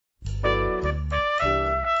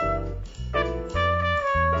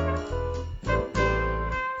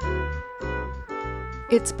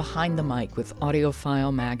It's Behind the Mic with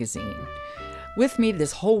AudioFile Magazine. With me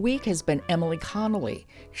this whole week has been Emily Connolly.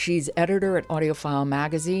 She's editor at AudioFile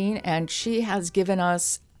Magazine, and she has given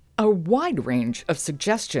us a wide range of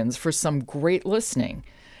suggestions for some great listening.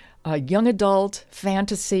 Young adult,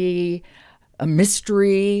 fantasy, a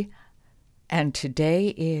mystery, and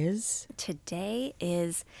today is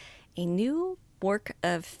a new work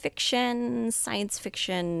of fiction, science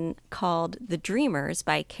fiction, called The Dreamers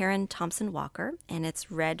by Karen Thompson Walker, and it's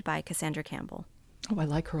read by Cassandra Campbell. Oh, I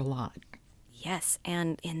like her a lot. Yes,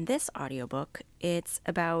 and in this audiobook, it's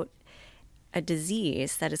about a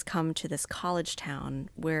disease that has come to this college town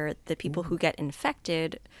where the people who get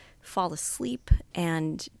infected fall asleep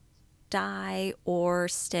and die or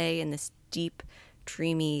stay in this deep,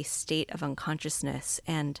 dreamy state of unconsciousness.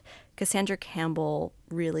 And Cassandra Campbell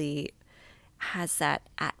really has that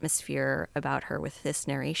atmosphere about her with this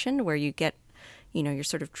narration where you get, you're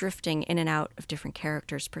sort of drifting in and out of different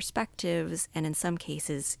characters' perspectives and in some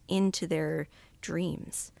cases into their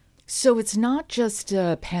dreams. So it's not just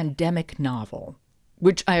a pandemic novel,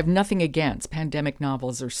 which I have nothing against. Pandemic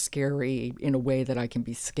novels are scary in a way that I can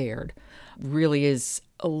be scared. Really is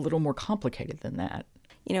a little more complicated than that.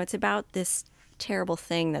 It's about this terrible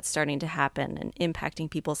thing that's starting to happen and impacting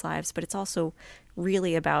people's lives, but it's also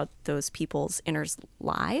really about those people's inner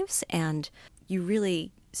lives, and you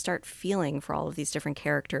really start feeling for all of these different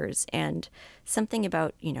characters, and something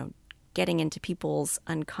about, getting into people's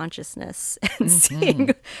unconsciousness and seeing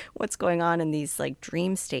what's going on in these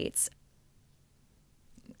dream states.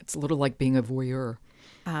 It's a little like being a voyeur.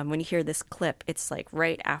 When you hear this clip, it's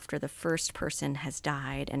right after the first person has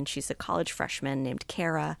died, and she's a college freshman named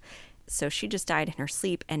Kara. So she just died in her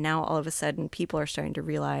sleep, and now all of a sudden people are starting to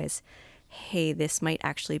realize, hey, this might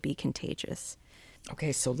actually be contagious.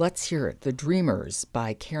 Okay, so let's hear it. The Dreamers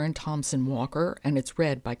by Karen Thompson Walker, and it's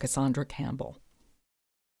read by Cassandra Campbell.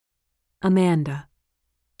 Amanda,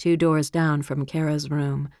 2 doors down from Kara's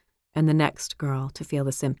room, and the next girl to feel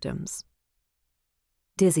the symptoms.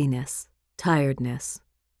 Dizziness, tiredness,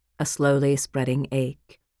 a slowly spreading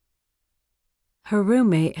ache. Her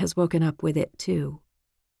roommate has woken up with it too.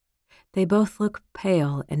 They both look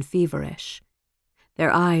pale and feverish.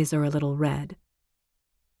 Their eyes are a little red.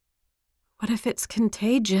 "What if it's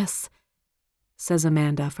contagious?" says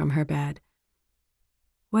Amanda from her bed.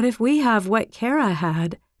 "What if we have what Kara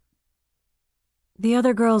had?" The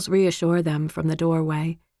other girls reassure them from the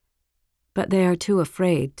doorway, but they are too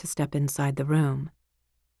afraid to step inside the room.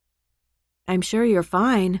 "I'm sure you're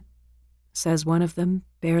fine," says one of them,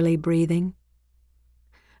 barely breathing.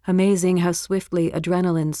 Amazing how swiftly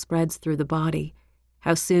adrenaline spreads through the body,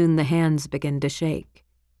 how soon the hands begin to shake.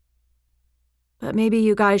 "But maybe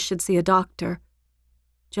you guys should see a doctor,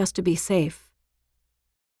 just to be safe."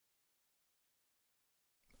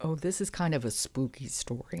 Oh, this is kind of a spooky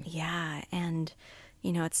story. Yeah, and,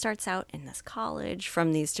 it starts out in this college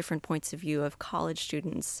from these different points of view of college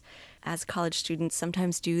students. As college students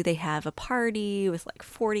sometimes do, they have a party with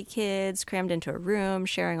 40 kids crammed into a room,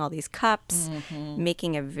 sharing all these cups,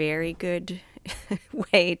 making a very good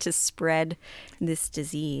way to spread this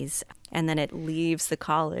disease. And then it leaves the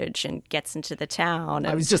college and gets into the town.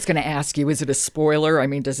 I was just going to ask you, is it a spoiler? I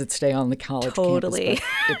mean, does it stay on the college Totally. campus?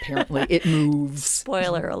 But apparently it moves.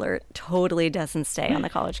 Spoiler alert, totally doesn't stay on the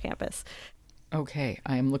college campus. Okay,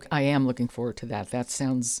 I am looking forward to that. That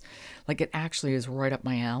sounds like it actually is right up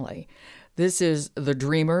my alley. This is The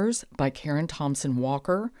Dreamers by Karen Thompson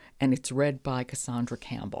Walker, and it's read by Cassandra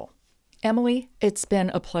Campbell. Emily, it's been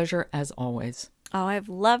a pleasure as always. Oh, I've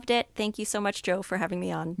loved it. Thank you so much, Joe, for having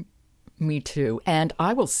me on. Me too. And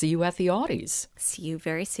I will see you at the Audies. See you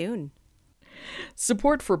very soon.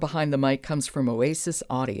 Support for Behind the Mic comes from Oasis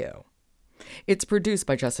Audio. It's produced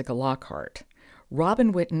by Jessica Lockhart.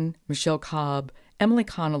 Robin Whitten, Michelle Cobb, Emily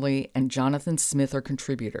Connolly, and Jonathan Smith are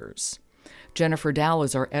contributors. Jennifer Dow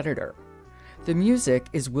is our editor. The music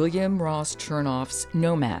is William Ross Chernoff's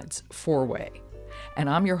Nomads 4-Way. And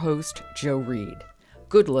I'm your host, Joe Reed.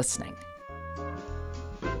 Good listening.